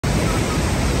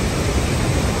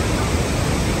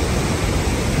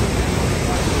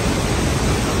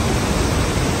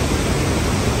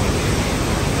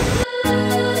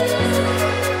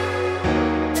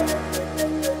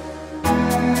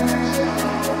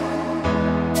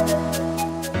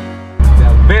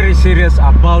serious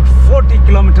about 40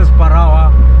 kilometers per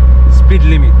hour speed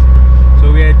limit.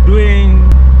 So we are doing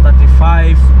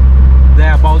 35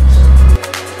 thereabouts.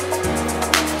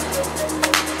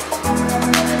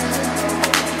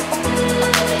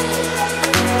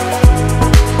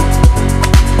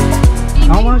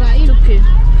 How much?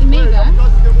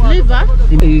 Liver.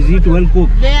 Is it well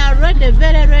cooked? They are ready,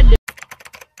 very ready.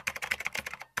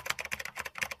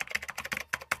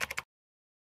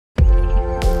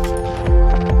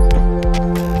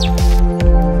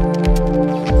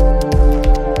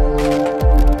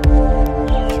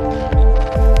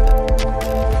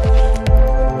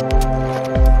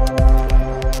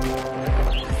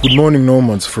 Good morning,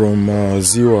 Nomads from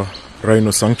Ziwa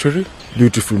Rhino Sanctuary.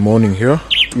 Beautiful morning here.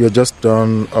 We are just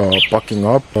done packing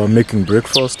up, making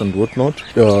breakfast and whatnot.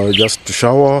 Just to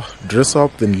shower, dress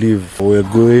up, then leave. We're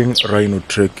going rhino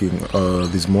trekking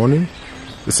this morning.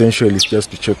 Essentially, it's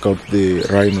just to check out the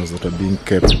rhinos that are being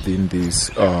kept in this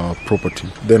property.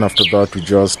 Then after that, we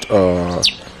just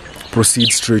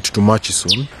proceed straight to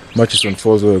Murchison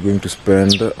Falls, where we're going to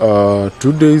spend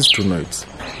 2 days, 2 nights.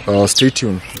 Stay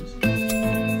tuned.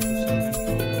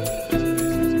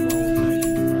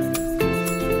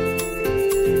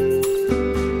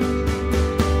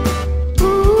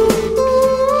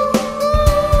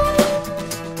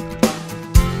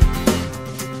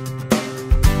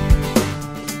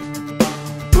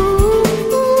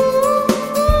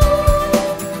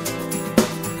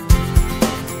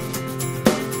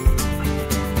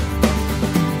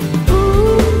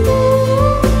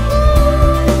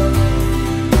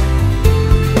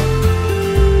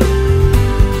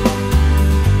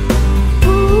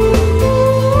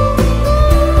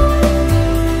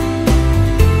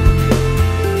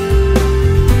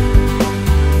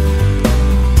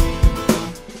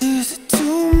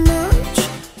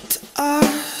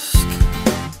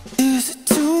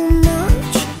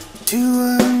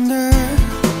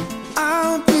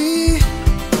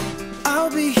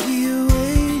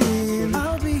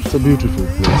 It's a beautiful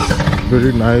place,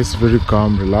 very nice, very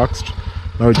calm, relaxed.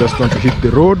 Now we just want to hit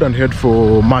the road and head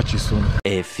for Murchison.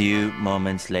 A few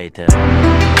moments later.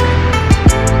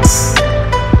 Let's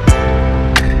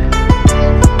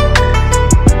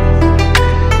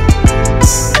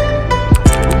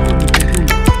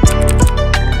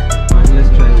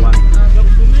try one.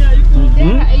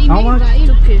 How much?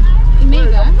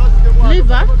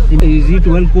 Liver. Is it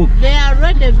well cooked? They are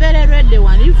ready, very ready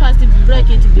one. You first break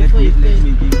it before you pay.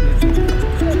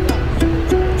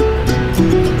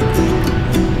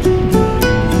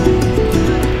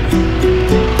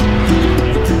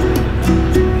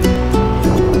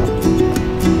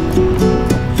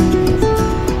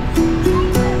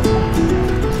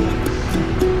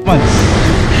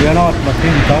 We are now at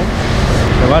Murchison town.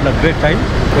 We've had a great time.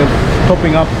 We're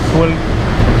topping up full,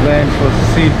 then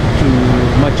proceed to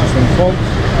Murchison Falls.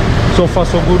 So far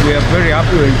so good. We are very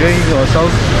happy. We're enjoying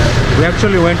ourselves. We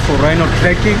actually went for rhino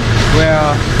trekking,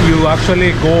 where you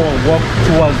actually go walk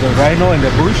towards the rhino in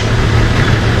the bush.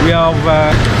 We have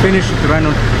finished with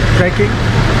rhino trekking.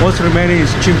 What's remaining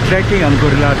is chimp trekking and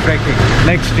gorilla trekking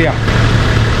next year.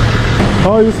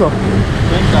 How are you, sir?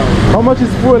 How much is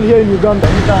fuel here in Uganda?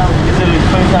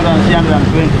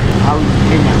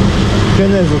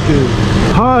 Kenya is okay.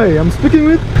 Hi, I'm speaking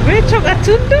with?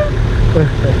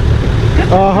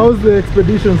 How's the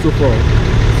expedition so far?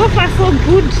 So far so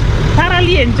good.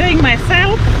 Thoroughly enjoying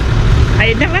myself.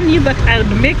 I never knew that I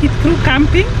would make it through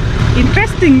camping.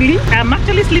 Interestingly, I'm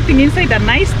actually sleeping inside a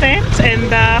nice tent, and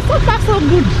so far so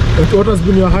good. What has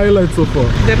been your highlight so far?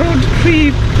 The road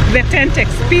trip, the tent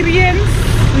experience,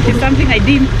 which is something I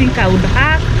didn't think I would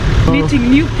have. Meeting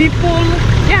new people.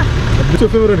 Yeah. What's your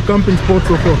favorite camping spot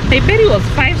so far? Taipei was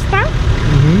 5-star.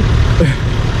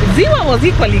 Ziwa was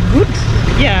equally good.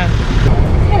 Yeah.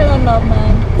 Hello,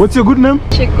 Norman. What's your good name?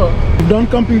 Chico. You've done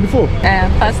camping before?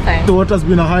 First time. So what has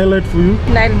been a highlight for you?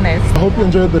 Nice. I hope you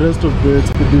enjoy the rest of the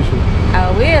expedition.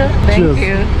 I will. Thank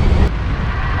you.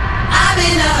 I've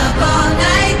been up all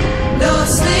night, no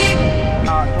sleep,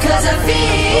 'cause I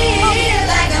feel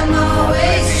like I'm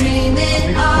always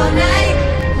dreaming all night,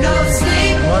 no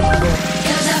sleep,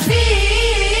 'cause I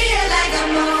feel like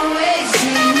I'm always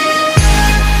dreaming.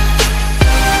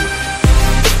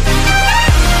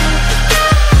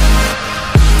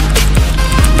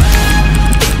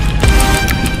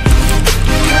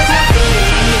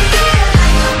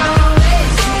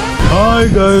 Hi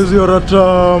guys, you're at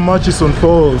Murchison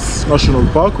Falls National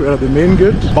Park. We're at the main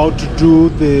gate, about to do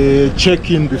the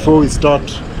check-in before we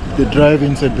start the drive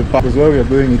inside the park. Because where we are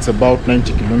going, it's about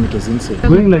 90 kilometers inside.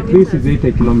 Going like this is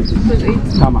 80 kilometers.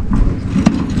 Summer.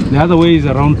 The other way is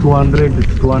around 200 to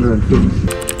 250.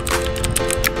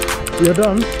 We are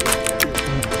done.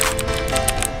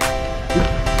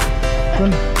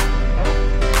 Murchison.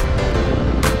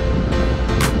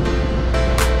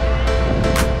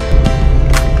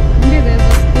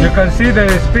 You can see the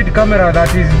speed camera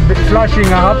that is flashing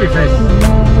a happy face.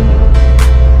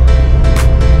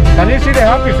 Can you see the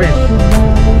happy face?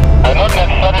 I'm not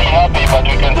necessarily happy, but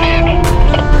we can see it.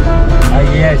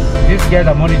 Yes, these guys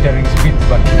are monitoring speeds,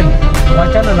 but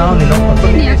wachana nao ni long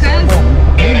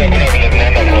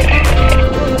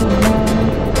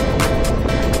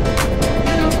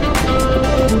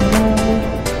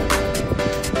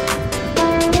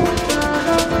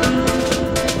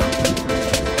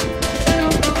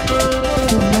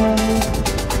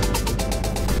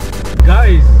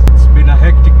Guys, it's been a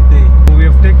hectic day. We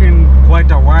have taken quite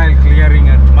a while clearing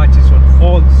at Murchison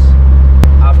Falls.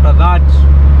 After that,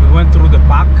 we went through the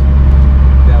park.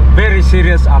 They are very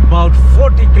serious about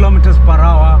 40 kilometers per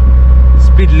hour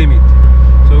speed limit.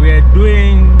 So we are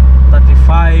doing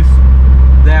 35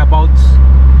 thereabouts.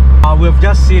 We have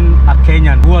just seen a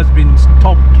Kenyan who has been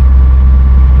stopped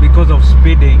because of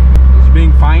speeding. He's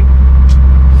being fined.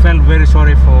 Felt very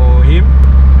sorry for him.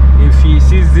 If he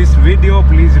sees this video,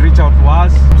 please reach out to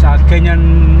us. It's our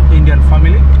Kenyan Indian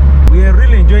family. We are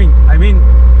really enjoying. I mean,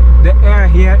 the air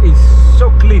here is so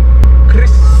clean,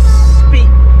 crispy,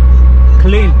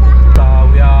 clean.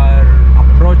 We are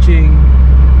approaching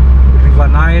River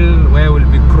Nile where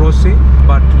we'll be crossing,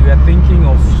 but we are thinking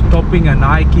of stopping and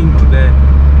hiking to the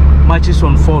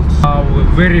Murchison Falls. We're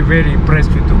very, very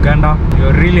impressed with Uganda. We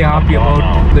are really happy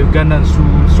about the Ugandans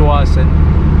who saw us and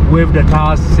waved at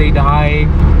us, said hi.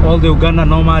 All the Ugandan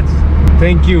nomads,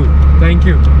 thank you, thank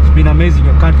you. It's been amazing.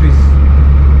 Your country is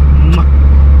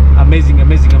amazing,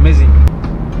 amazing, amazing.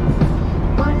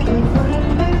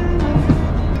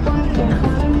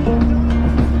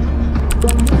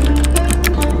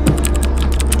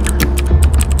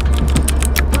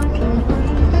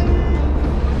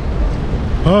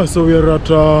 So we are at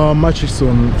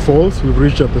Murchison Falls. We've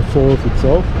reached at the falls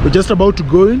itself. We're just about to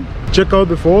go in, check out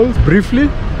the falls briefly,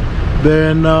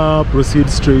 then proceed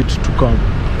straight to camp.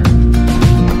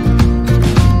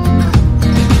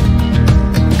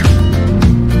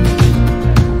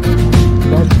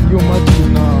 That's you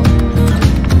Murchison now.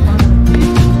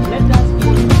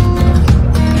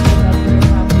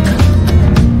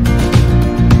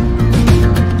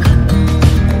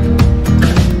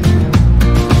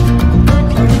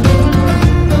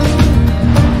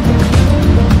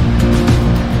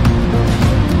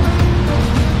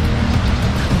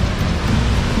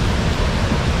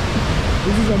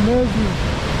 This is amazing.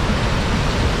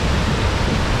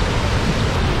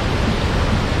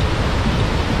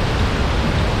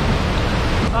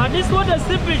 This water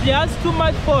simply has too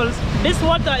much falls. This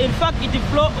water, in fact, it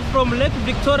flows from Lake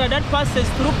Victoria that passes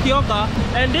through Kyoga,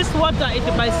 and this water it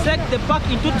bisects the park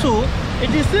into two.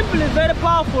 It is simply very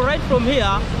powerful right from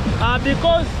here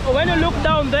because when you look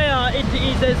down there, it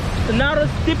is a narrow,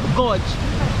 steep gorge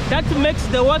that makes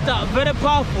the water very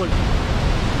powerful.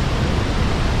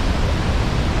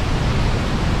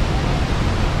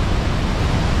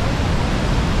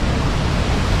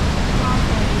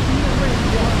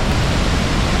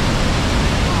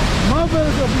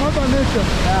 Marvels of Mother Nature.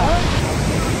 Yeah.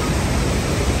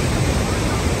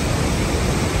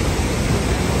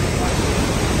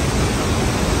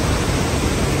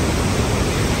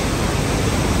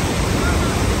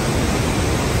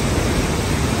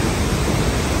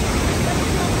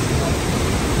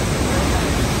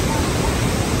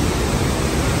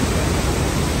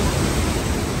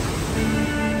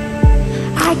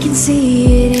 I can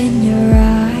see it in your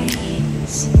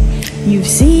eyes. You've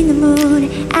seen the moon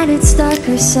and its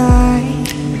darker side.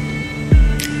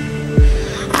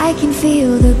 I can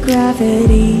feel the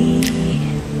gravity,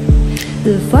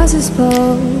 the forces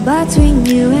pull between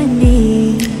you and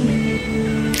me.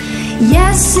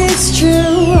 Yes, it's true,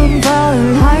 I'm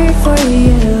falling hard for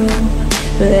you,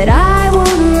 but I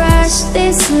won't rush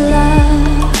this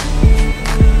love.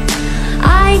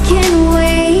 I can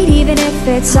wait even if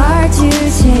it's hard to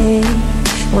take.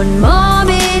 One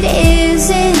moment is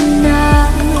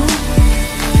enough.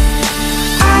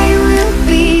 I will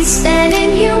be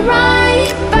standing here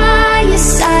right by your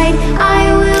side.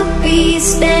 I will be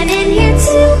standing here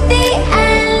till the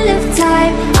end of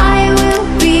time. I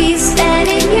will be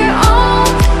standing here all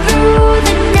through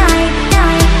the night,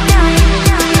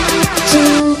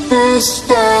 till the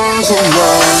stars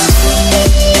align.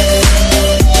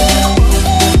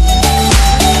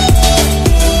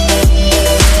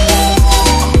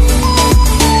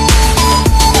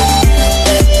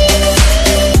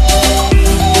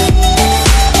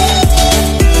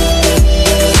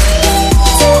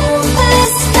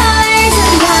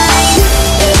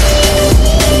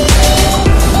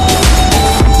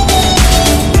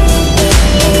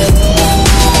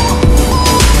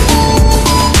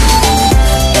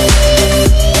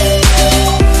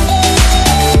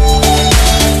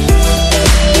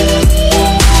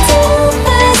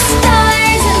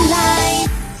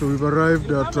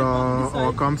 at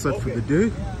our campsite for the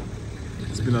day.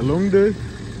 It's been a long day,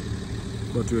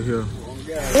 but we're here.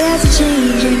 It's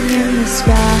changing in the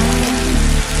sky.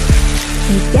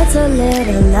 It gets a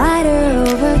little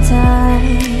lighter over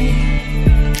time.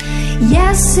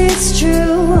 Yes, it's true,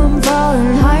 I'm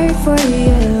falling hard for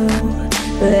you,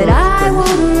 but I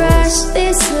won't rush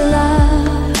this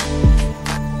love.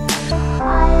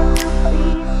 I will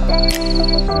be staying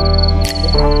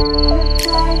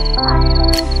I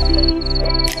will be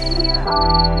staying here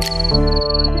all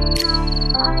through the night.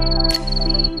 I will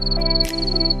be staying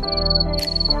here till the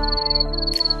stars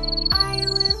align. I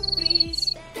will be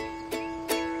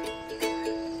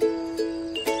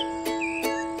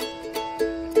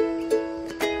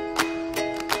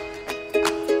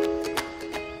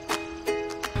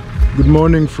Good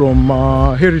morning from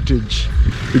Heritage.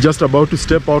 We're just about to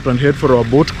step out and head for our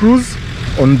boat cruise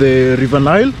on the River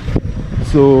Nile.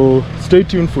 So stay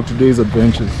tuned for today's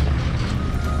adventures.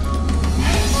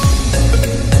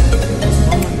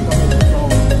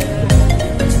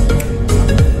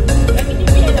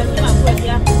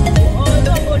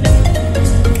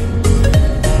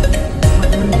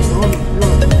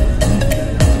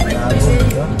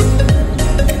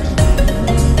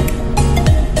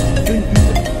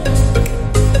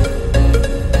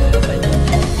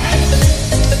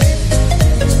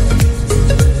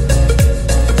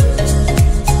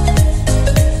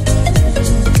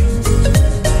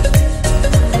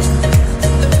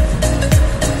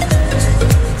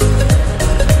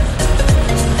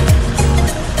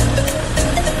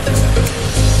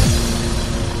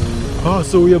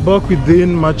 So we are back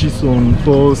within Murchison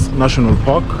Falls National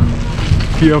Park,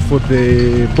 here for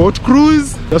the boat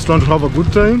cruise. Just want to have a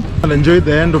good time and enjoy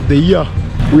the end of the year.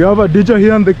 We have Adija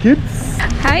here and the kids.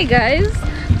 Hi guys,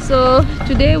 so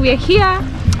today we are here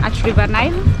at River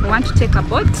Nile. We want to take a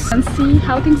boat and see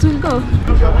how things will go.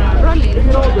 Rolling.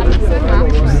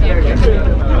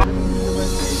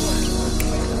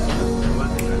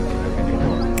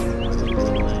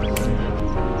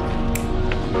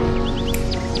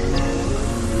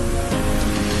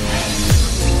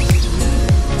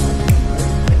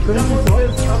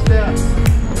 Up there.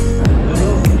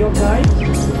 Your guide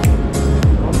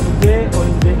today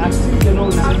on the artisanal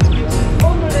night.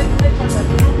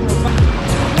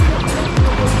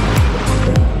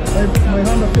 My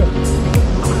hand up here.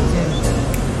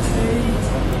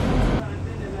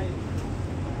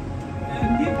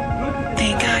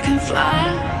 Think I can fly.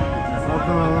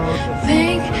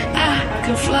 Think I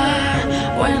can fly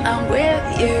when I'm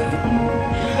with you.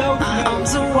 My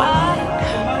arms are wide,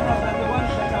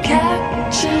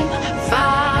 catching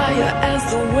fire as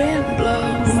the wind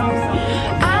blows.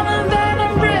 I'm a man,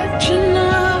 I'm rich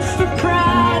enough for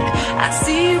pride. I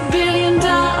see $1 billion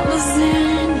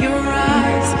in your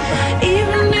eyes,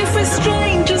 even if we're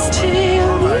strangers till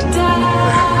we die.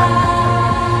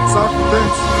 Soft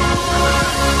dance.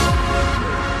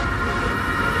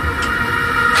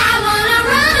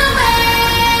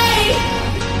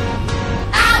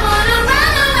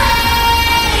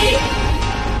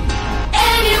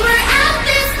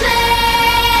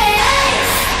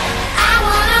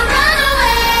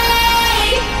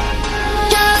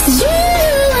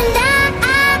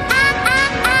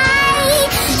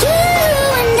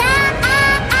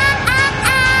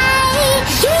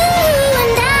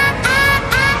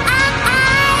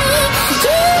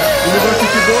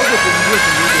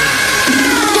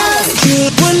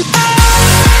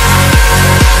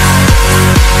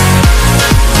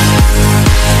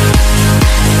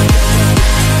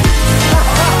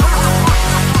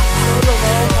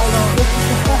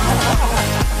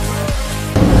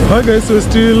 Hi guys, so we're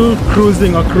still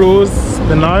cruising across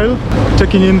the Nile,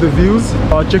 taking in the views,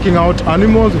 checking out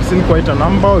animals. We've seen quite a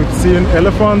number. We've seen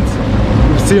elephants,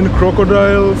 we've seen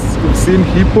crocodiles, we've seen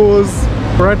hippos.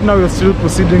 Right now we're still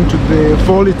proceeding to the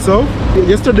fall itself.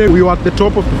 Yesterday we were at the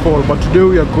top of the fall, but today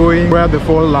we are going where the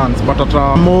fall lands, but at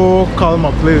a more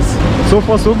calmer place. So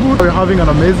far so good. We're having an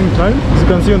amazing time. As you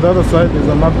can see on the other side, there's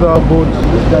another boat.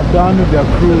 They're done with their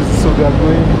cruise, so they are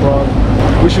going back.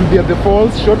 We should be at the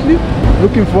falls shortly.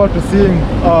 Looking forward to seeing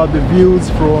the views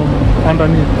from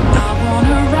underneath. I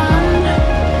wanna run,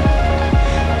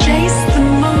 chase the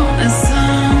moon and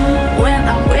sun when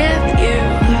I'm with you.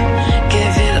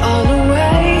 Give it all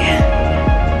away,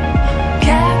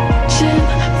 catching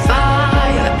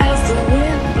fire as the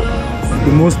wind blows.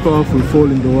 The most powerful fall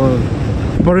in the world.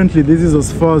 Apparently this is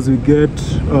as far as we get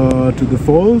to the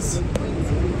falls.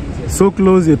 So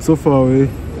close yet so far away.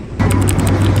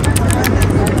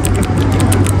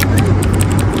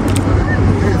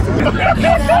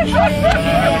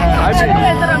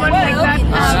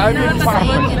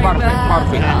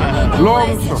 Perfect.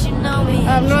 Long shot.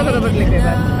 I'm not going to look like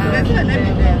that.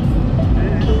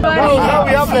 Now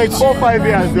we have like 4-5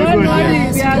 years. You're good.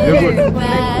 Yes. You're good.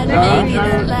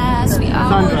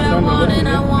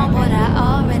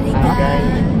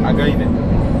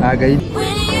 Again.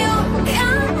 When you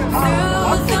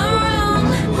come through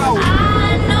the room,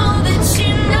 I know that you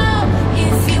know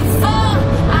if you fall,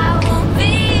 I will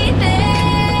be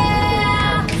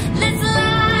there. Let's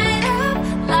light up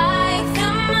like the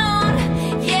moon.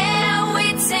 Yeah, we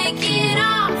take it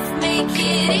off, make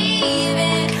it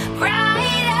even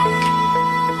brighter.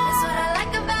 That's what I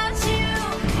like about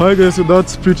you. Hi guys, so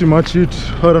that's pretty much it.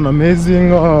 Had an amazing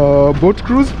boat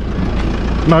cruise.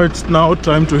 Now it's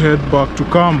time to head back to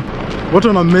camp. What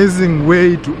an amazing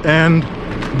way to end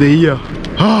the year.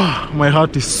 My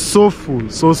heart is so full,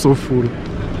 so full.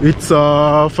 It's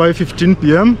 5:15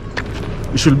 p.m.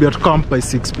 We should be at camp by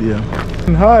 6 p.m.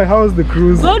 Hi, how's the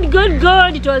cruise? Good.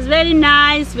 It was very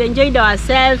nice. We enjoyed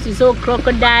ourselves. We saw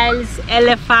crocodiles,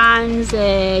 elephants,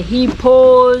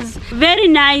 hippos. Very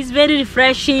nice, very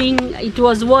refreshing. It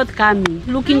was worth coming.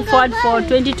 Looking forward for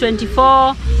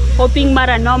 2024. Hoping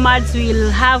Mara Nomads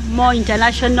will have more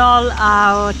international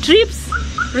trips.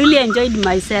 Really enjoyed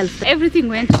myself. Everything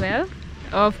went well.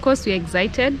 Of course, we're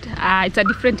excited. It's a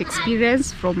different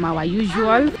experience from our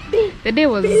usual. The day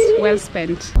was well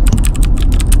spent.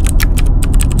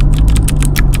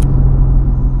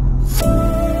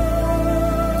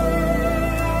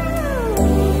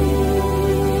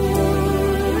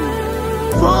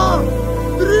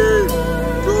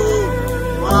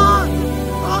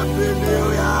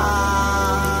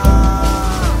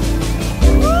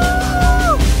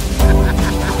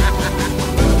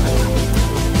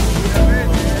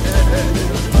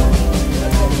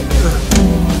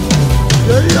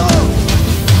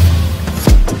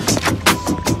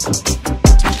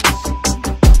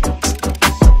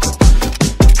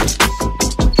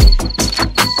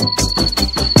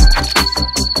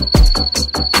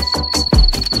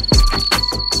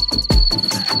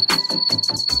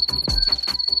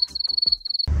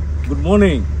 Good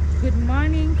morning. Good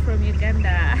morning from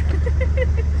Uganda.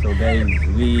 So guys,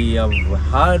 we have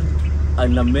had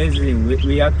an amazing,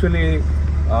 we actually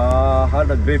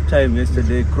had a great time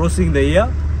yesterday crossing the year,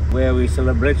 where we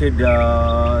celebrated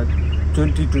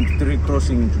 2023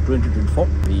 crossing into 2024.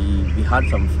 We had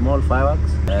some small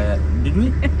fireworks. Did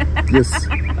we? Yes.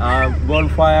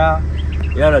 Bonfire.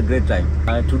 We had a great time.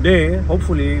 Today,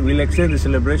 hopefully, we'll extend the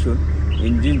celebration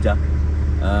in Jinja.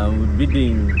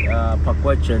 Bidding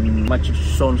Pakwach and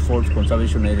Murchison Falls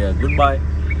Conservation Area goodbye.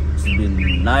 It's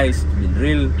been nice, it's been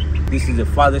real. This is the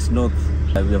farthest north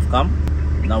we have come.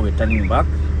 Now we're turning back,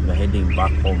 we're heading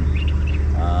back home.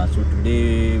 So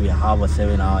today we have a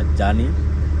 7-hour journey,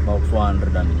 about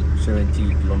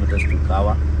 470 kilometers to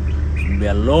cover. It will be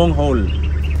a long haul.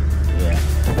 Yeah.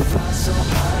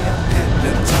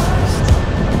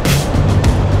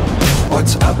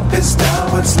 What's up is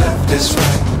down, what's left is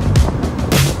right.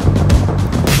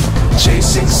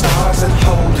 Chasing stars and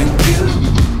holding you.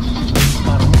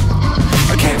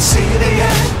 I can't see the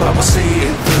end, but we'll see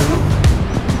it through.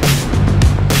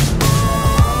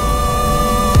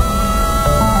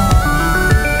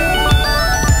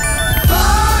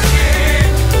 Fuck it.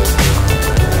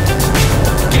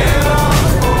 Get on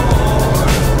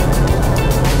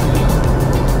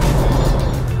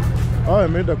board. I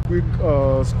made a quick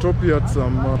stop here at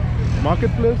some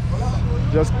marketplace,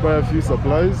 just buy a few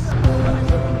supplies.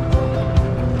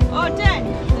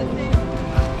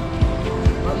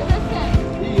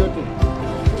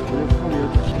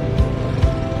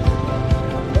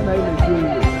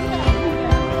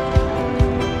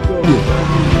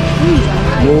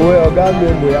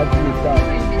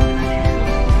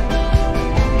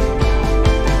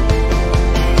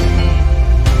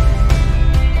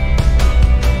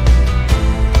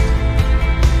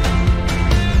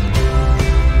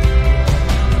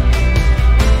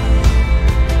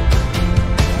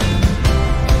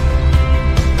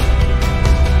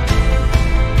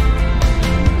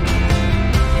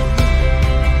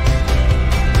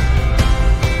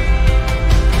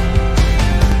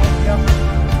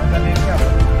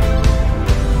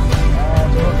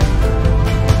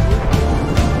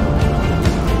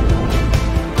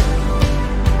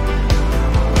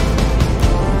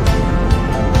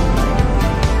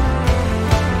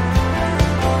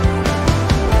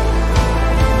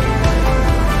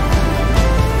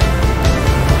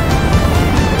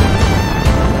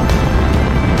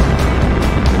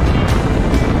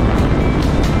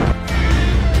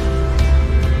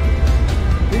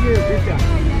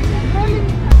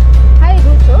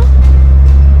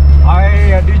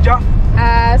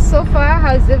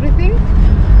 how's everything?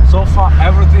 So far,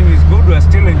 everything is good. We're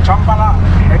still in Champala,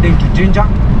 heading to Jinja.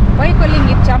 Why are you calling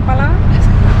it Champala?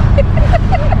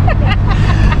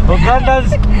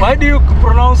 Ugandans, why do you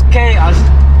pronounce K as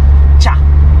Cha?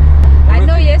 I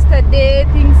know yesterday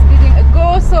things didn't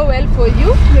go so well for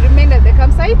you. You remained at the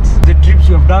campsite. The trips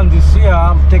we have done this year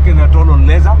have taken a toll on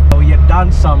leisure. We had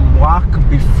done some work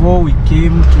before we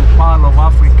came to Pearl of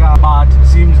Africa, but it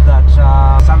seems that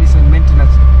service and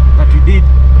maintenance that we did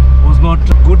was not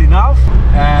good enough,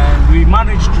 and we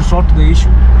managed to sort the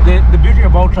issue. The beauty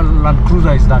about a Land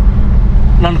Cruiser is that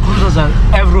Land Cruisers are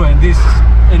everywhere in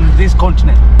this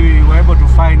continent. We were able to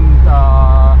find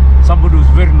somebody who's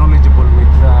very knowledgeable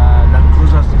with Land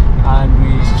Cruisers, and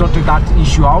we sorted that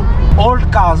issue out.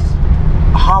 Old cars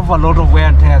have a lot of wear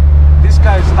and tear. This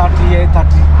car is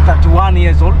 31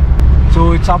 years old,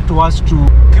 so it's up to us to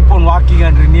keep on working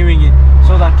and renewing it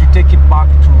so that we take it back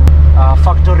to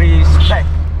factory spec.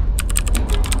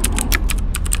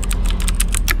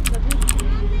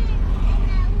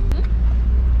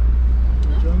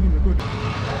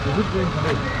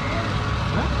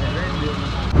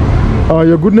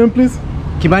 Your good name, please?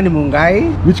 Kimani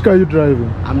Mungai. Which car are you driving?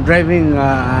 I'm driving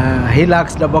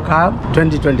Hilux Double Cab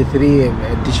 2023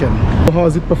 edition. How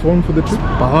has it performed for the trip?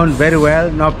 Performed very well,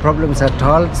 no problems at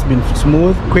all. It's been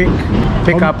smooth, quick.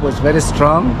 Pickup was very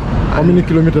strong. How many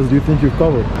kilometers do you think you've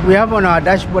covered? We have on our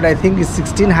dashboard, I think it's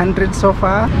 1600 so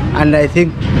far. And I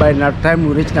think by the time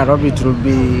we reach Nairobi, it will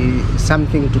be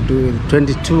something to do with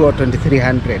 22 or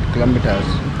 2300 kilometers.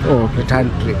 Oh, okay.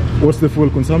 Return trip. What's the fuel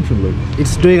consumption like?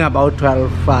 It's doing about 12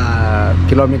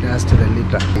 kilometers to the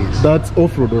liter. That's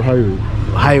off-road or highway?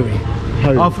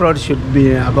 Highway. Off-road should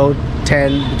be about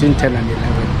 10, between 10 and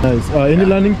 11. Nice. Any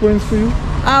learning points for you?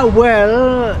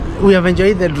 Well, we have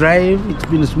enjoyed the drive. It's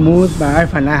been smooth. My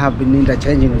wife and I have been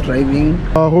interchanging driving.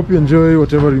 I hope you enjoy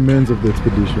whatever remains of the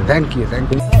expedition. Thank you.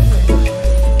 Thank you.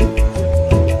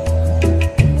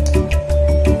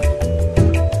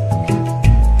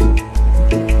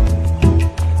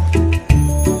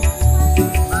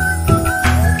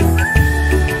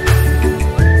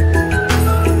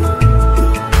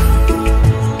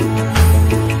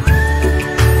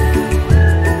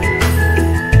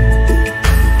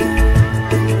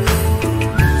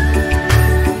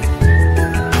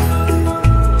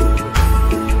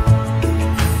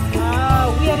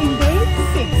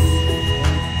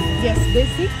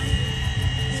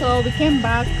 So we came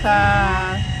back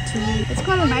to, it's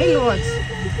called Nile what?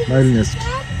 Nile Nest.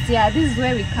 Yeah, this is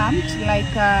where we camped like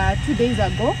 2 days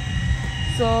ago.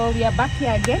 So we are back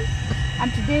here again,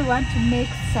 and today we want to make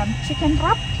some chicken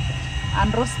wrap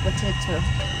and roast potato.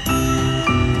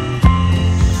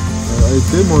 It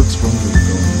came out strongly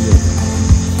down here.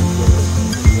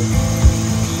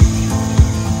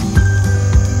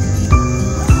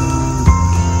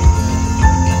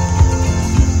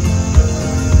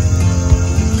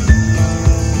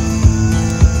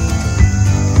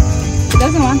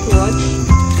 Doesn't want to watch.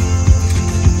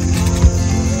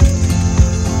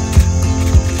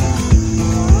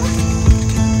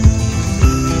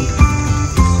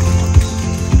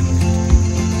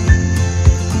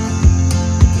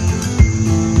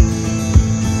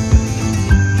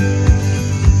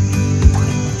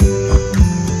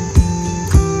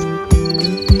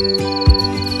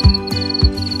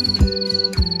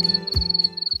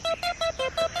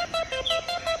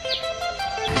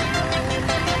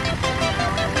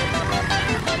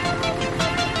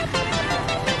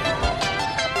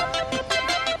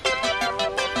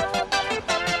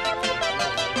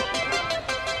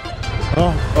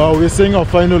 We're saying our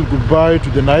final goodbye to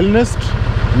the Nile Nest.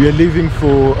 We are leaving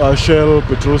for a Shell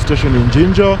petrol station in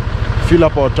Jinja, fill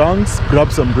up our tanks,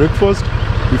 grab some breakfast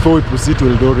before we proceed to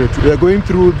Eldoret. We are going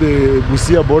through the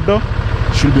Busia border.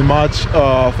 It should be much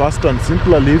faster and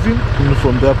simpler living. And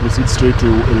from there proceed straight to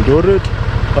Eldoret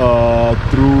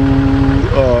through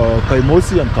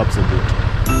Kaimosi and Kapsabet.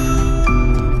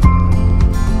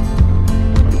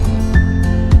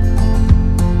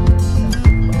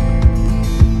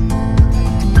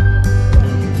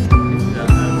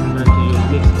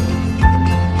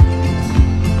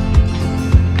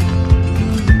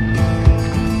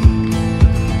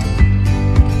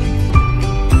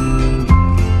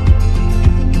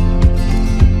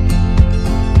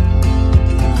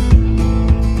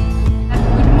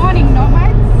 Good morning,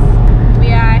 Nomads.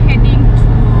 We are heading to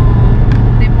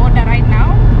the border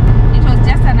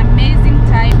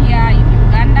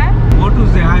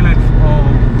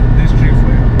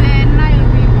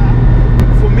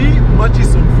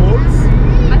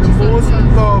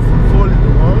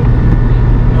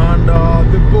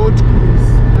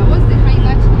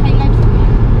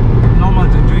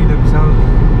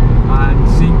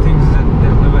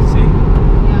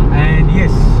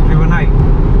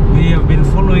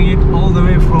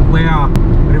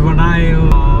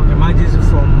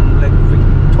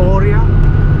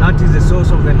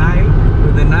of the Nile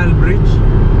with the Nile Bridge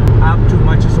up to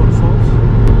Murchison Falls,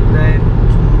 then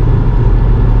to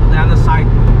the other side.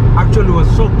 Actually was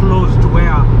so close to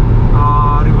where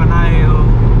River Nile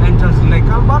enters Lake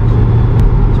Albert.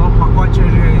 So Pakwach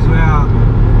area is where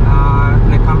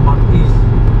Lake Albert is,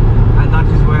 and that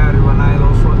is where River Nile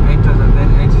also enters and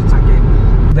then exits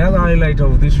again. The other highlight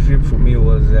of this trip for me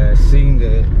was seeing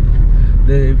the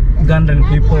Ugandan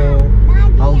people,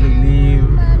 how they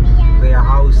live, their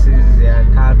houses, their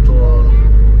cattle,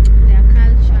 Their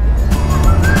culture.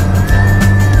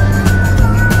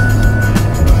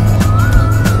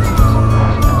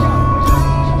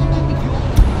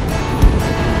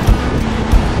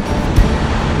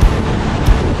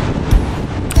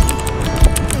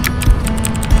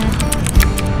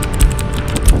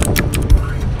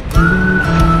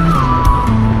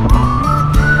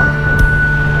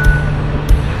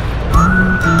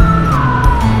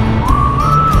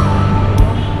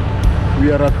 We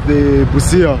are at the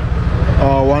Busia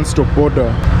one-stop border.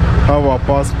 Have our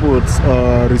passports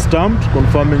restamped,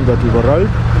 confirming that we've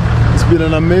arrived. It's been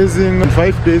an amazing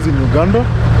 5 days in Uganda,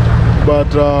 but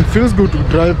it feels good to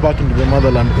drive back into the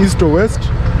motherland. East or west,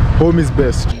 home is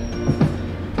best.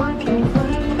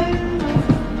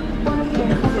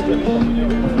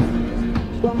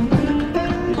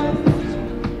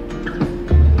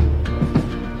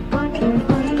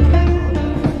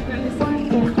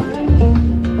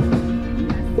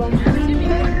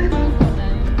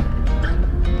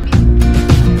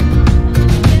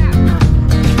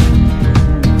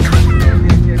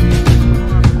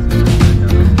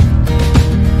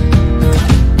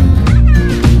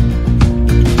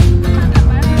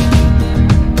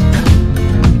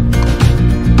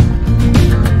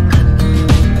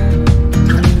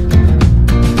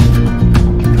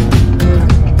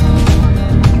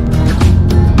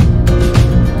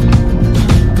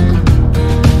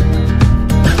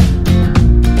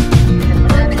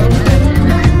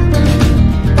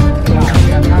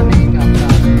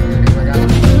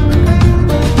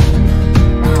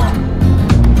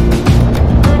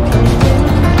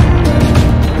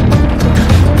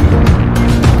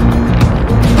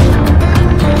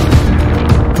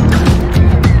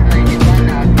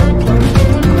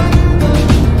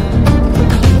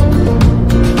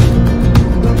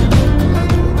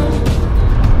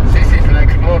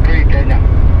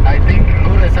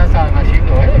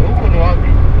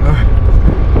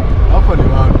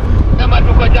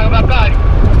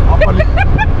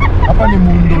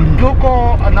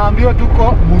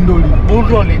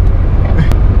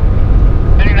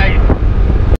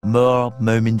 More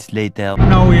moments later.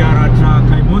 Now we are at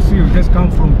Kaimosi. We've just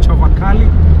come from Chavakali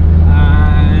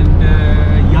and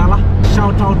Yala.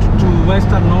 Shout out to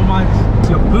Western Nomads.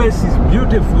 Your place is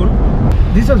beautiful.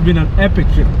 This has been an epic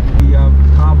trip. We have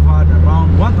covered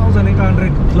around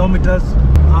 1,800 kilometers.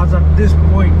 As at this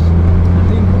point, I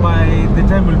think by the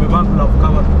time we'll be back, we'll have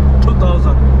covered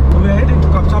 2,000. So we are heading to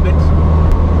Kapsabet,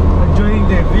 enjoying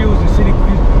the views, the scenic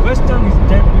views. Western is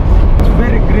dead. It's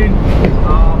very green,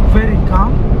 very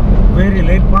calm, very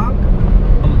laid back,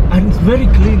 and it's very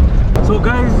clean. So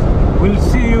guys, we'll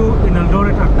see you in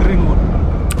Eldoret at Greenwood.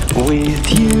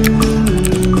 With you,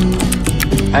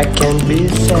 I can't be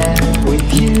sad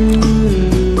with you.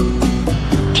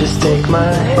 Just take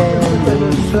my hand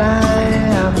and fly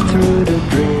up through the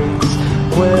dreams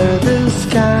where the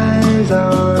skies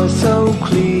are so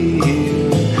clear.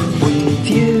 With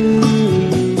you,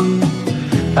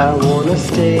 I wanna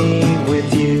stay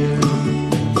with you.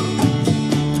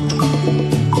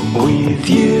 With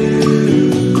you,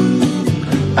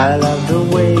 I love the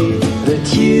way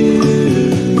that you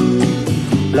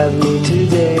love me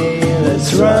today.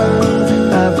 Let's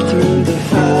run up through the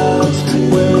fields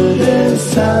where the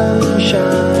sun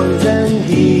shines and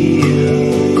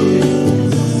heals.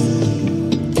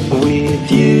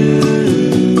 With you,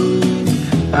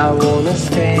 I wanna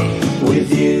stay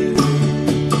with you.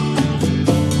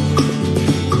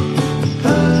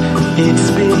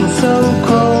 It's been so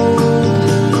cold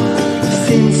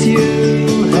since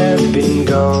you have been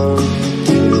gone.